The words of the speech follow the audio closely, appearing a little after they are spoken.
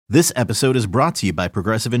This episode is brought to you by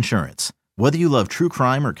Progressive Insurance. Whether you love true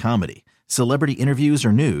crime or comedy, celebrity interviews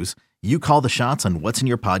or news, you call the shots on what's in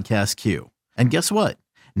your podcast queue. And guess what?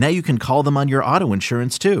 Now you can call them on your auto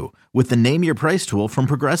insurance too with the Name Your Price tool from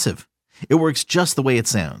Progressive. It works just the way it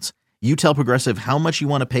sounds. You tell Progressive how much you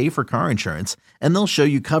want to pay for car insurance, and they'll show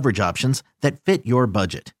you coverage options that fit your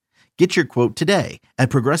budget. Get your quote today at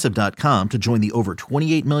Progressive.com to join the over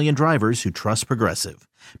 28 million drivers who trust Progressive.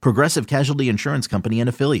 Progressive Casualty Insurance Company and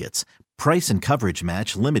Affiliates. Price and coverage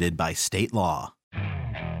match limited by state law.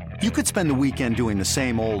 You could spend the weekend doing the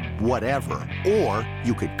same old whatever, or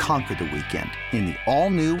you could conquer the weekend in the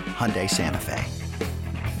all-new Hyundai Santa Fe.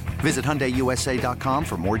 Visit HyundaiUSA.com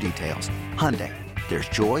for more details. Hyundai, there's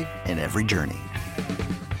joy in every journey.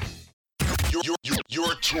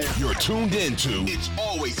 You're tuned into It's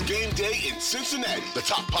Always Game Day in Cincinnati, the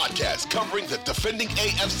top podcast covering the defending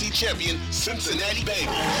AFC champion Cincinnati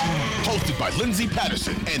Bengals. Hosted by Lindsey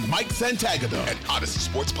Patterson and Mike Santagata at Odyssey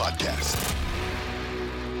Sports Podcast.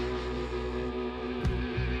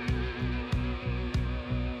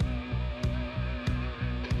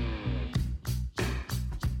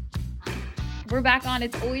 We're back on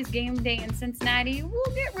It's Always Game Day in Cincinnati.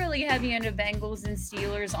 We'll get really heavy into Bengals and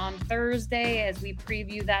Steelers on Thursday as we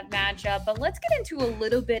preview that matchup. But let's get into a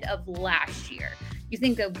little bit of last year. You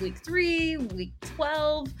think of week 3, week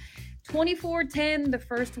 12, 24-10, the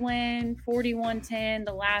first win, 41-10,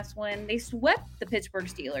 the last one. They swept the Pittsburgh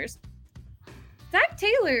Steelers. Zach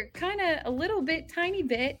Taylor kind of a little bit, tiny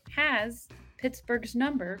bit, has Pittsburgh's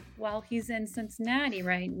number while he's in Cincinnati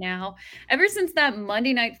right now. Ever since that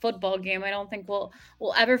Monday Night Football game, I don't think we'll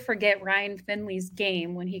ever forget Ryan Finley's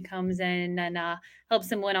game when he comes in and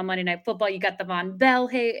helps him win on Monday Night Football. You got the Von Bell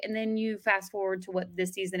hit, and then you fast forward to what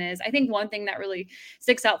this season is. I think one thing that really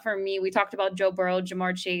sticks out for me, we talked about Joe Burrow,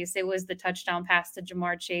 Jamar Chase. It was the touchdown pass to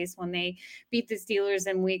Jamar Chase when they beat the Steelers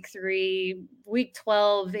in week 3. Week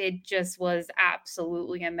 12, it just was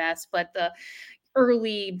absolutely a mess. But the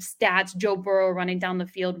early stats, Joe Burrow running down the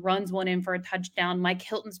field, runs one in for a touchdown. Mike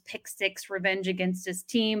Hilton's pick 6, revenge against his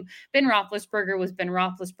team. Ben Roethlisberger was Ben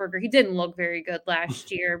Roethlisberger. He didn't look very good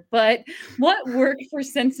last year, but what worked for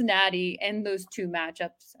Cincinnati in those two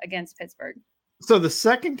matchups against Pittsburgh? So the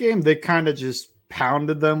second game, they kind of just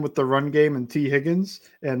pounded them with the run game and T. Higgins,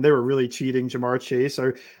 and they were really cheating Jamar Chase.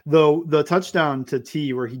 Though the touchdown to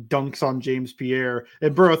T where he dunks on James Pierre,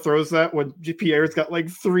 and Burrow throws that when Pierre's got like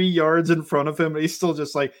 3 yards in front of him, and he's still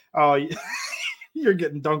just like, oh, you're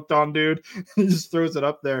getting dunked on, dude. He just throws it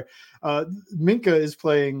up there. Minka is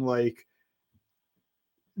playing like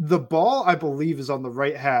the ball, I believe, is on the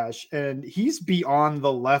right hash, and he's beyond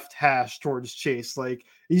the left hash towards Chase. Like,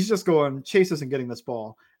 he's just going, Chase isn't getting this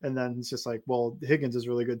ball. And then it's just like, well, Higgins is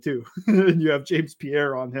really good too. And you have James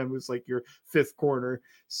Pierre on him, who's like your 5th corner.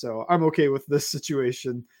 So I'm okay with this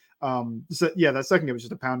situation. That second game was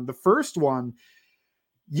just a pound. The first one,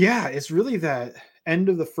 it's really that end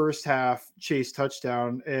of the first half Chase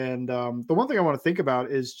touchdown. And the one thing I want to think about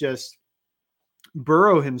is just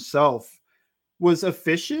Burrow himself was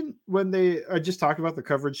efficient when I just talked about the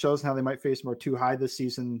coverage shows and how they might face more too high this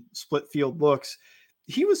season, split field looks.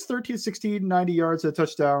 He was 13-16, 90 yards, a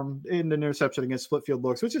touchdown, and an interception against split field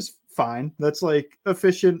looks, which is fine. That's like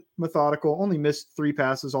efficient, methodical, only missed 3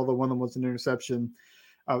 passes, although one of them was an interception.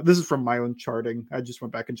 This is from my own charting. I just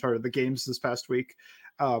went back and charted the games this past week.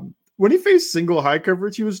 When he faced single high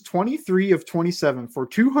coverage, he was 23 of 27 for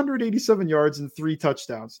 287 yards and 3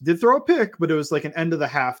 touchdowns. Did throw a pick, but it was like an end of the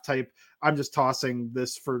half type. I'm just tossing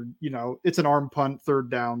this for, it's an arm punt, 3rd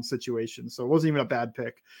down situation. So it wasn't even a bad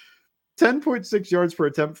pick. 10.6 yards per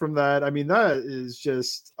attempt from that. I mean, that is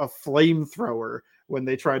just a flamethrower when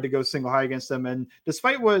they tried to go single high against them. And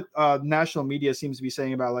despite what national media seems to be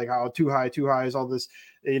saying about like how too high is all this,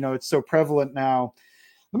 it's so prevalent now.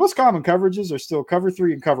 The most common coverages are still cover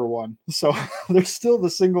 3 and cover 1. So there's still the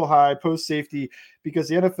single high post safety because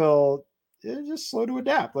the NFL is just slow to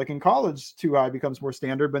adapt. Like in college, too high becomes more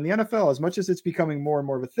standard, but in the NFL, as much as it's becoming more and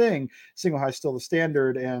more of a thing, single high is still the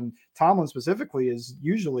standard. And Tomlin specifically is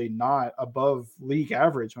usually not above league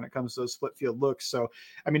average when it comes to those split field looks. So,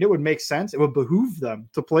 I mean, it would make sense. It would behoove them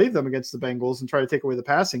to play them against the Bengals and try to take away the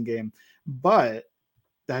passing game. But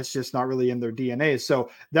that's just not really in their DNA. So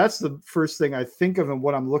that's the first thing I think of, and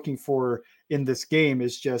what I'm looking for in this game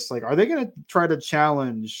is just like, are they going to try to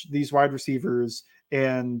challenge these wide receivers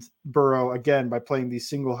and Burrow again by playing these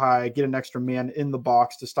single high, get an extra man in the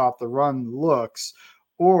box to stop the run looks?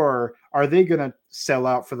 Or are they going to sell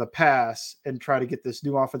out for the pass and try to get this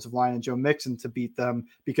new offensive line and Joe Mixon to beat them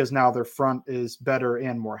because now their front is better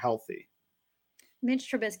and more healthy?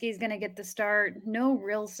 Mitch Trubisky is going to get the start. No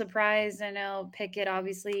real surprise. I know Pickett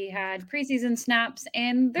obviously had preseason snaps,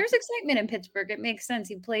 and there's excitement in Pittsburgh. It makes sense.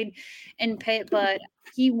 He played in Pitt, but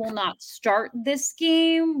he will not start this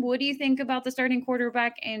game. What do you think about the starting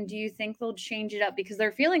quarterback, and do you think they'll change it up? Because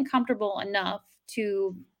they're feeling comfortable enough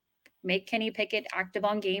to make Kenny Pickett active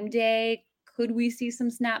on game day. Could we see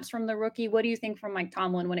some snaps from the rookie? What do you think from Mike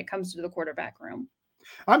Tomlin when it comes to the quarterback room?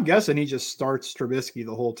 I'm guessing he just starts Trubisky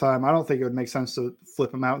the whole time. I don't think it would make sense to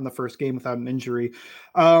flip him out in the first game without an injury.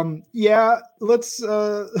 Yeah, let's.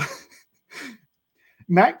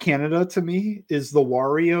 Matt Canada to me is the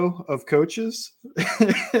Wario of coaches,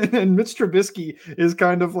 and Mitch Trubisky is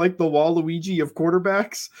kind of like the Waluigi of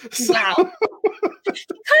quarterbacks. So, wow. He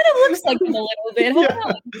kind of looks like him a little bit. Hold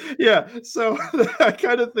on. Yeah. So I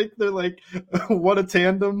kind of think they're like, what a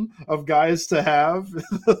tandem of guys to have.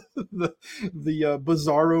 the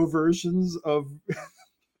bizarro versions of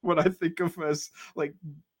what I think of as like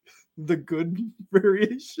the good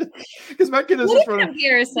variation. Because Matt Canada's What a running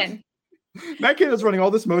comparison. Matt Canada's running all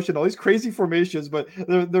this motion, all these crazy formations, but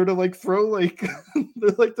they're to like throw like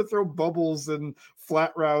they're like to throw bubbles and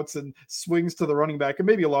flat routes and swings to the running back, and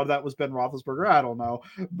maybe a lot of that was Ben Roethlisberger. I don't know,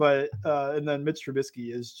 but and then Mitch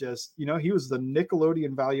Trubisky is just, you know, he was the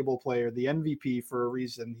Nickelodeon valuable player, the MVP for a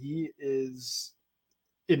reason. He is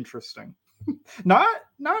interesting, not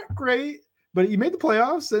great, but he made the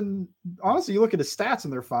playoffs, and honestly, you look at his stats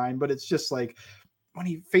and they're fine, but it's just like, when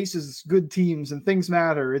he faces good teams and things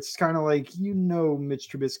matter, it's kind of like, you know, Mitch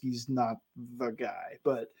Trubisky's not the guy.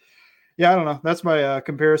 But yeah, I don't know. That's my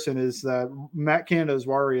comparison, is that Matt Canada is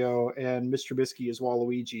Wario and Mitch Trubisky is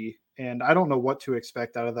Waluigi. And I don't know what to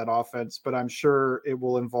expect out of that offense, but I'm sure it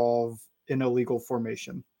will involve an illegal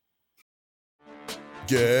formation.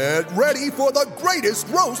 Get ready for the greatest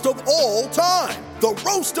roast of all time, the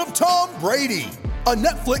Roast of Tom Brady, a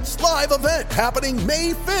Netflix live event happening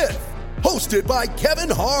May 5th. Hosted by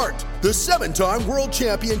Kevin Hart, the 7-time world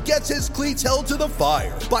champion gets his cleats held to the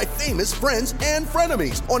fire by famous friends and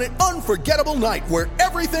frenemies on an unforgettable night where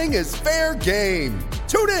everything is fair game.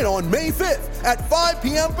 Tune in on May 5th at 5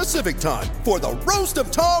 p.m. Pacific time for the Roast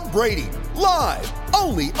of Tom Brady, live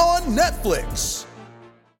only on Netflix.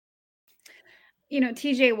 You know,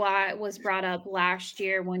 TJ Watt was brought up last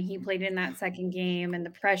year when he played in that second game, and the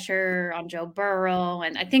pressure on Joe Burrow.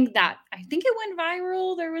 And I think it went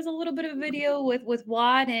viral. There was a little bit of video with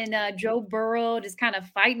Watt and Joe Burrow just kind of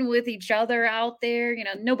fighting with each other out there. You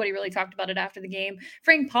know, nobody really talked about it after the game.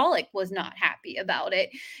 Frank Pollock was not happy about it.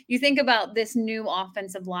 You think about this new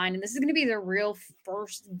offensive line, and this is going to be their real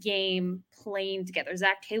first game playing together.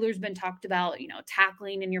 Zach Taylor's been talked about, you know,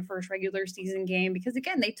 tackling in your first regular season game, because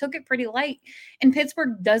again, they took it pretty light. And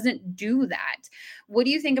Pittsburgh doesn't do that. What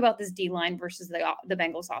do you think about this D-line versus the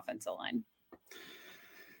Bengals offensive line?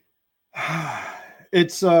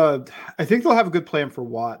 It's I think they'll have a good plan for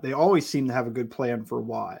Watt. They always seem to have a good plan for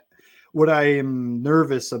Watt. What I am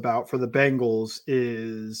nervous about for the Bengals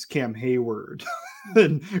is Cam Hayward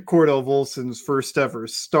and Cordell Volson's first ever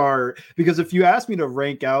start. Because if you ask me to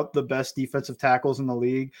rank out the best defensive tackles in the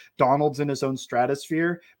league, Donald's in his own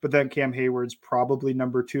stratosphere, but then Cam Hayward's probably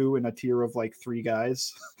number 2 in a tier of like 3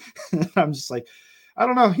 guys. I'm just like, I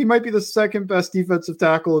don't know. He might be the second best defensive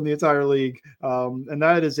tackle in the entire league. And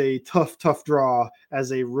that is a tough draw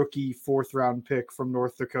as a rookie 4th round pick from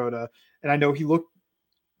North Dakota. And I know he looked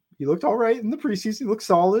all right in the preseason. He looked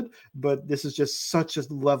solid, but this is just such a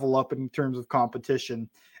level up in terms of competition.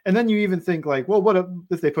 And then you even think like, well, what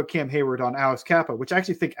if they put Cam Hayward on Alex Kappa, which I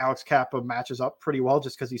actually think Alex Kappa matches up pretty well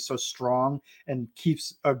just because he's so strong and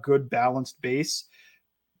keeps a good balanced base.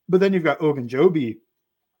 But then you've got Ogunjobi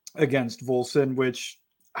against Volson, which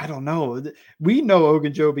I don't know. We know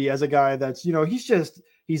Ogunjobi as a guy that's, you know,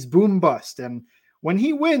 he's boom bust. And when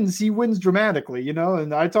he wins dramatically, you know,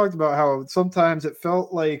 and I talked about how sometimes it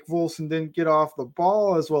felt like Volson didn't get off the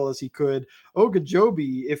ball as well as he could.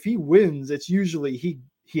 Ogunjobi, if he wins, it's usually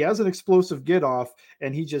he has an explosive get off,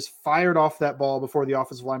 and he just fired off that ball before the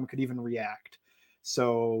offensive lineman could even react.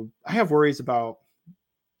 So I have worries about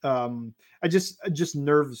I just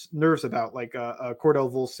nerves about like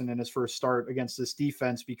Cordell Volson in his first start against this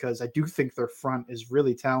defense, because I do think their front is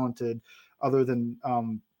really talented, other than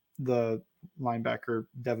the linebacker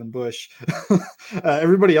Devin Bush.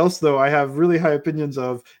 Everybody else, though, I have really high opinions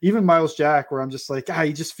of. Even Miles Jack, where I'm just like,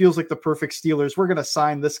 he just feels like the perfect Steelers. We're going to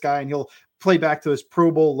sign this guy and he'll play back to his Pro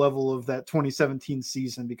Bowl level of that 2017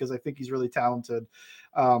 season, because I think he's really talented.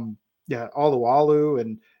 Oluwalu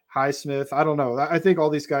and Highsmith, I don't know. I think all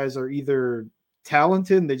these guys are either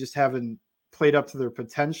talented and they just haven't played up to their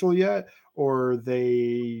potential yet, or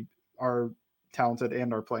they are talented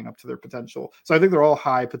and are playing up to their potential. So I think they're all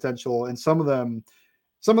high potential, and some of them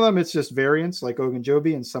it's just variance like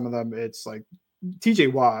Ogunjobi, and some of them it's like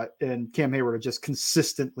TJ Watt and Cam Hayward are just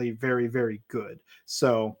consistently very, very good.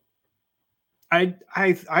 So I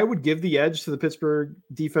would give the edge to the Pittsburgh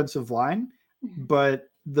defensive line, but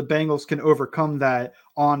the Bengals can overcome that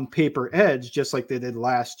on paper edge, just like they did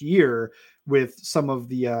last year with some of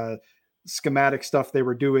the schematic stuff they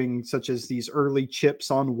were doing, such as these early chips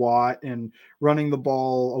on Watt and running the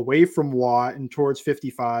ball away from Watt and towards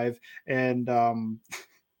 55. And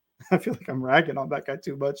I feel like I'm ragging on that guy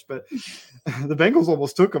too much, but the Bengals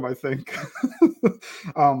almost took him, I think.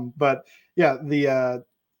 But yeah,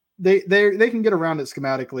 they can get around it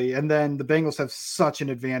schematically, and then the Bengals have such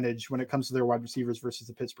an advantage when it comes to their wide receivers versus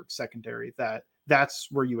the Pittsburgh secondary that's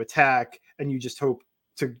where you attack, and you just hope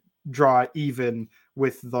to draw even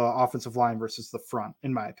with the offensive line versus the front,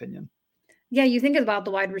 in my opinion. Yeah, you think about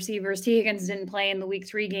the wide receivers. T. Higgins didn't play in the week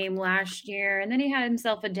 3 game last year, and then he had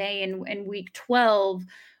himself a day in week 12.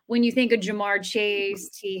 When you think of Jamar Chase,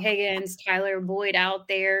 T. Higgins, Tyler Boyd out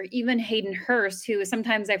there, even Hayden Hurst, who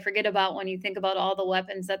sometimes I forget about when you think about all the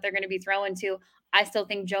weapons that they're going to be throwing to. I still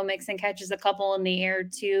think Joe Mixon catches a couple in the air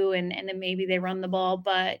too, and then maybe they run the ball.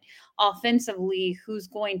 But offensively, who's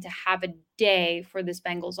going to have a day for this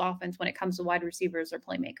Bengals offense when it comes to wide receivers or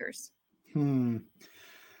playmakers?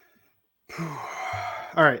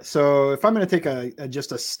 All right, so if I'm going to take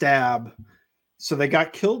just a stab, so they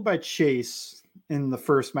got killed by Chase in the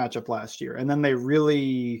first matchup last year, and then they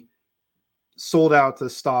really sold out to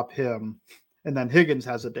stop him, and then Higgins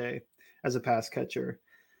has a day as a pass catcher.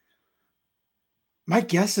 My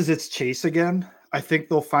guess is it's Chase again. I think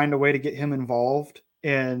they'll find a way to get him involved,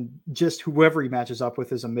 and just whoever he matches up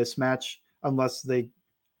with is a mismatch unless they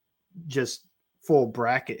just full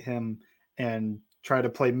bracket him and try to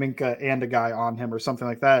play Minka and a guy on him or something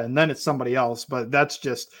like that, and then it's somebody else. But that's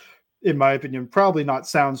just, in my opinion, probably not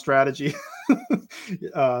sound strategy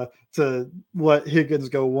to let Higgins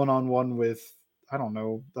go one-on-one with, I don't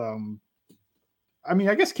know. I mean,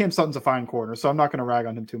 I guess Cam Sutton's a fine corner, so I'm not going to rag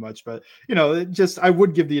on him too much, but I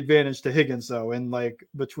would give the advantage to Higgins though. And like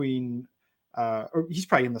between, or he's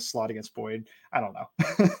probably in the slot against Boyd. I don't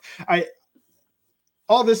know.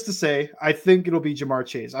 All this to say, I think it'll be Jamar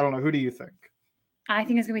Chase. I don't know. Who do you think? I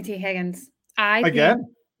think it's going to be T. Higgins.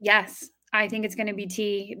 Yes. I think it's going to be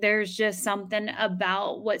T. There's just something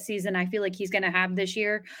about what season I feel like he's going to have this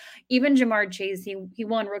year. Even Jamar Chase, he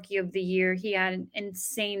won Rookie of the Year. He had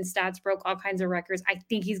insane stats, broke all kinds of records. I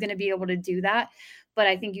think he's going to be able to do that. But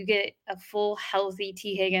I think you get a full, healthy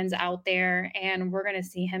T. Higgins out there, and we're going to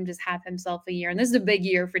see him just have himself a year. And this is a big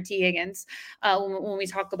year for T. Higgins when we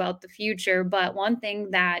talk about the future. But one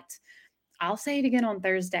thing that I'll say it again on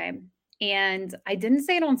Thursday, and I didn't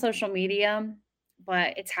say it on social media,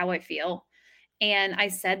 but it's how I feel. And I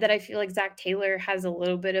said that I feel like Zach Taylor has a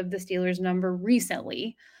little bit of the Steelers number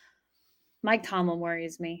recently. Mike Tomlin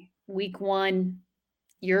worries me. Week 1,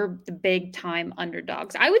 you're the big time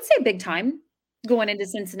underdogs. I would say big time going into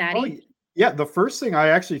Cincinnati. Oh, yeah. The first thing I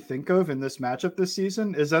actually think of in this matchup this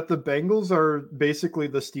season is that the Bengals are basically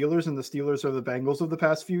the Steelers, and the Steelers are the Bengals of the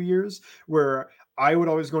past few years, where I would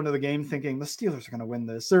always go into the game thinking the Steelers are going to win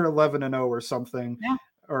this. They're 11-0 or something. Yeah.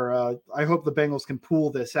 Or I hope the Bengals can pull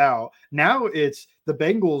this out. Now it's the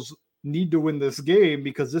Bengals need to win this game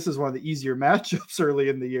because this is one of the easier matchups early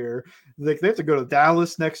in the year. They have to go to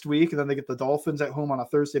Dallas next week, and then they get the Dolphins at home on a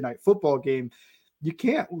Thursday night football game. You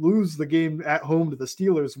can't lose the game at home to the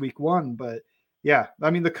Steelers week 1, but yeah, I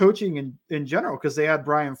mean the coaching in general, because they had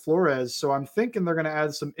Brian Flores, so I'm thinking they're going to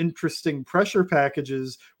add some interesting pressure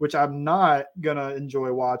packages, which I'm not going to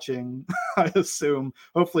enjoy watching, I assume.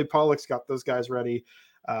 Hopefully Pollock's got those guys ready.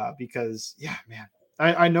 Because yeah, man,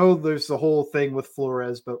 I know there's the whole thing with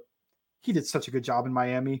Flores, but he did such a good job in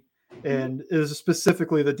Miami, and it was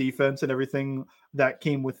specifically the defense and everything that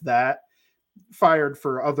came with that. Fired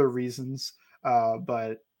for other reasons,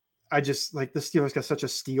 but I just like the Steelers got such a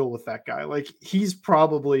steal with that guy. Like he's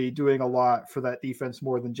probably doing a lot for that defense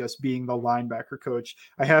more than just being the linebacker coach.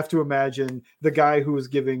 I have to imagine the guy who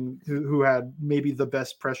had maybe the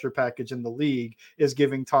best pressure package in the league is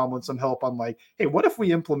giving Tomlin some help on like, hey, what if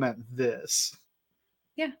we implement this?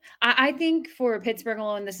 Yeah, I think for Pittsburgh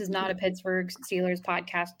alone, this is not a Pittsburgh Steelers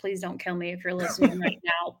podcast. Please don't kill me if you're listening right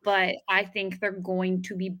now, but I think they're going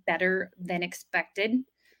to be better than expected.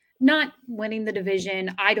 Not winning the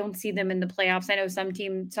division. I don't see them in the playoffs. I know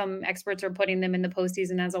some experts are putting them in the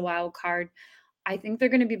postseason as a wild card. I think they're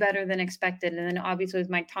going to be better than expected. And then obviously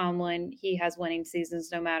with Mike Tomlin, he has winning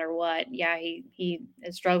seasons no matter what. Yeah, he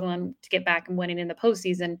is struggling to get back and winning in the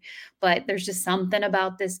postseason. But there's just something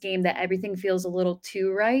about this game that everything feels a little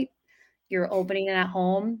too right. You're opening it at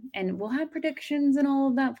home, and we'll have predictions and all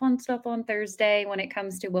of that fun stuff on Thursday when it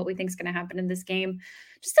comes to what we think is going to happen in this game.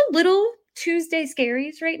 Just a little Tuesday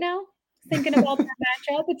scaries right now, thinking about that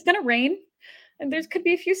matchup. It's going to rain, and there could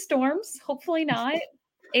be a few storms. Hopefully not.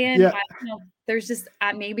 And I don't know, there's just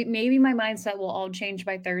maybe my mindset will all change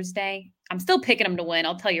by Thursday. I'm still picking them to win.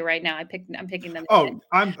 I'll tell you right now. I'm picking them. I'm picking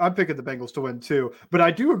the Bengals to win too. But I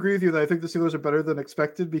do agree with you that I think the Steelers are better than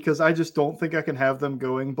expected because I just don't think I can have them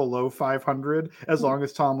going below 500 as long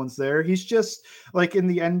as Tomlin's there. He's just like in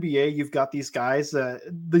the NBA, you've got these guys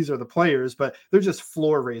these are the players, but they're just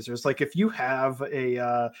floor raisers. Like if you have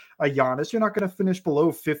a Giannis, you're not going to finish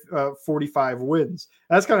below 45 wins.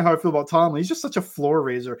 That's kind of how I feel about Tomlin. He's just such a floor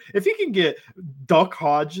raiser. If he can get Duck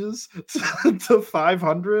Hodges to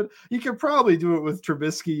 500, you can probably do it with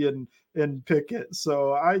Trubisky and Pickett.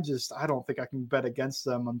 So I don't think I can bet against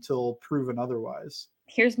them until proven otherwise.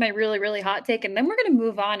 Here's my really, really hot take, and then we're going to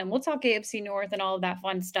move on and we'll talk AFC North and all of that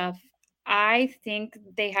fun stuff. I think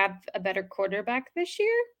they have a better quarterback this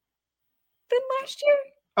year than last year.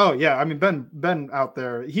 Oh yeah, I mean Ben out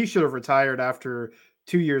there, he should have retired after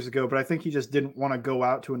 2 years ago, but I think he just didn't want to go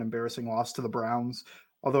out to an embarrassing loss to the Browns.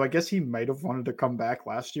 Although I guess he might have wanted to come back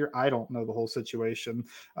last year. I don't know the whole situation.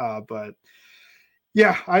 But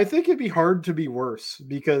yeah, I think it'd be hard to be worse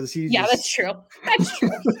because he's that's true. That's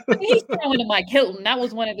true. He's throwing to Mike Hilton. That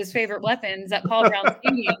was one of his favorite weapons at Paul Brown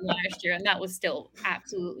Stadium last year, and that was still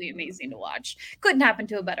absolutely amazing to watch. Couldn't happen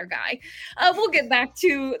to a better guy. We'll get back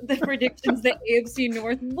to the predictions, the AFC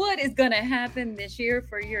North. What is going to happen this year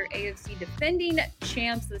for your AFC defending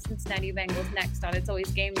champs, the Cincinnati Bengals, next on It's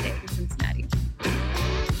Always Game Day in Cincinnati.